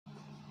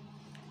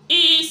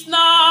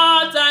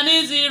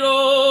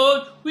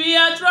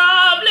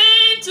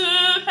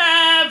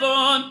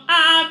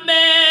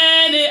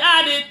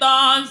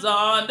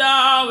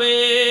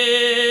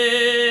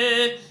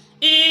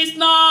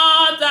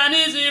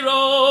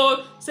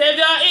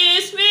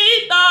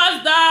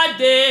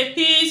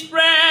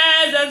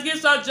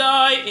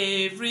joy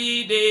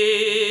every day.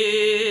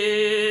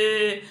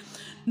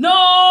 No,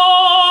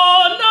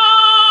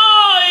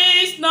 no,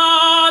 it's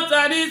not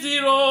an easy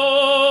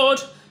road.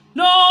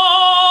 No,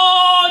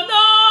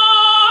 no,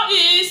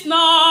 it's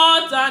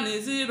not an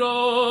easy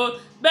road.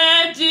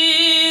 But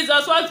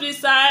Jesus was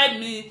beside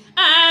me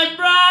and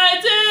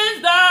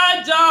brightens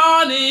the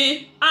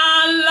journey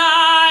and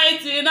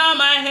lightens on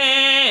my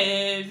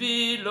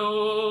heavy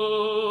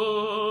load.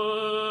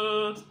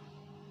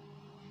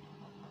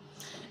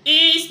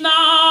 It's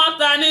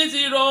not an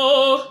easy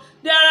road.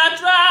 There are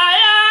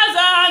trials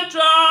and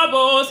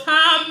troubles,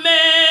 and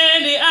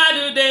many are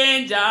the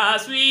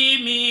dangers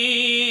we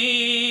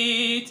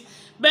meet.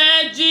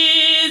 But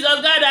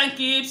Jesus guides and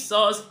keeps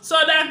us so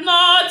that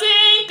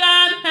nothing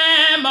can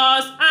harm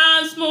us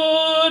and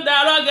smooth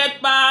the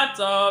rugged path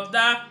of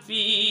the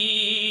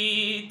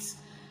feet.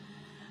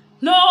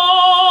 No,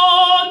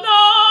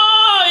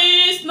 no,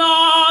 it's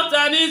not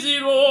an easy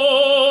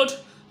road.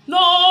 No,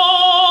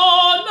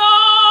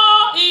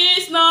 no,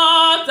 it's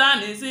not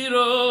an easy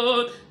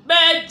road.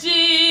 But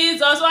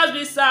Jesus was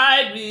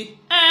beside me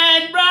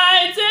and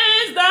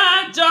brightens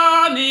the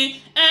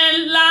journey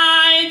and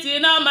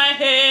lightens on my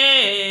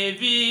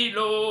heavy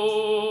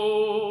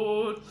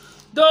load.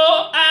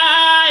 Though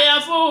I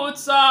am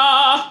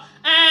footsore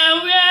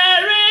and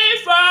weary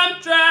from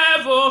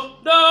travel,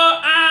 though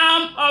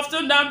I'm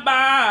often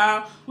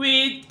bound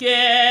with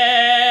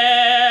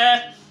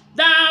care,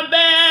 the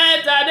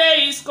better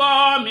day is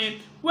coming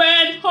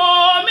when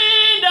home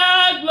in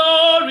the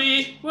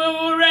glory we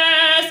will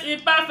rest in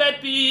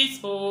perfect peace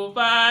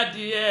over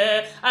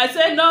there. I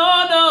say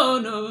no, no,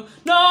 no,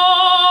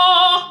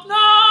 no,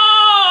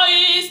 no,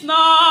 it's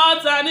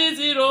not an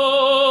easy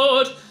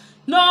road.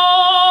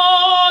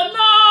 No,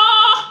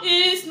 no,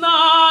 it's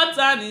not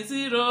an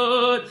easy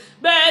road.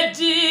 But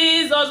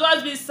Jesus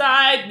was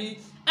beside me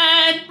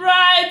and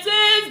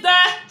brightens the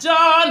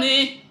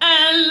journey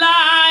and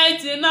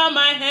lightens on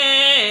my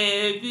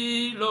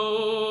heavy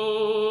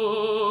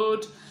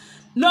load.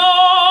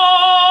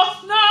 No,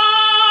 no,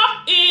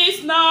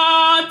 it's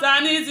not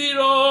an easy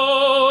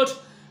road.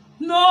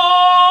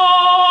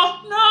 No,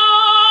 no,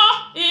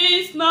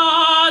 it's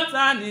not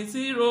an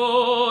easy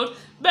road.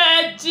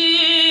 But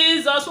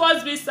Jesus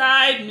was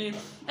beside me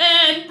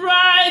and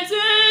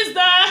brightens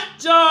the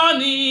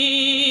journey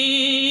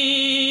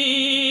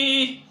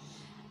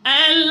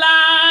and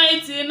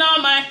lightens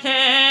on my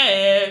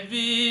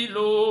heavy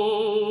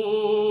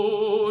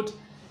load.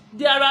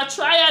 There are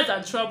trials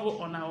and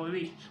trouble on our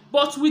way,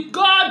 but with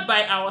God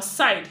by our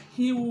side,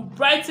 He will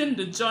brighten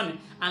the journey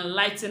and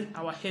lighten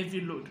our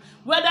heavy load.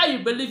 Whether you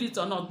believe it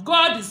or not,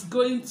 God is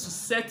going to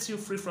set you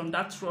free from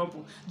that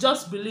trouble.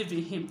 Just believe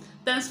in Him.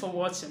 Thanks for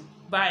watching.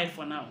 Bye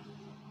for now.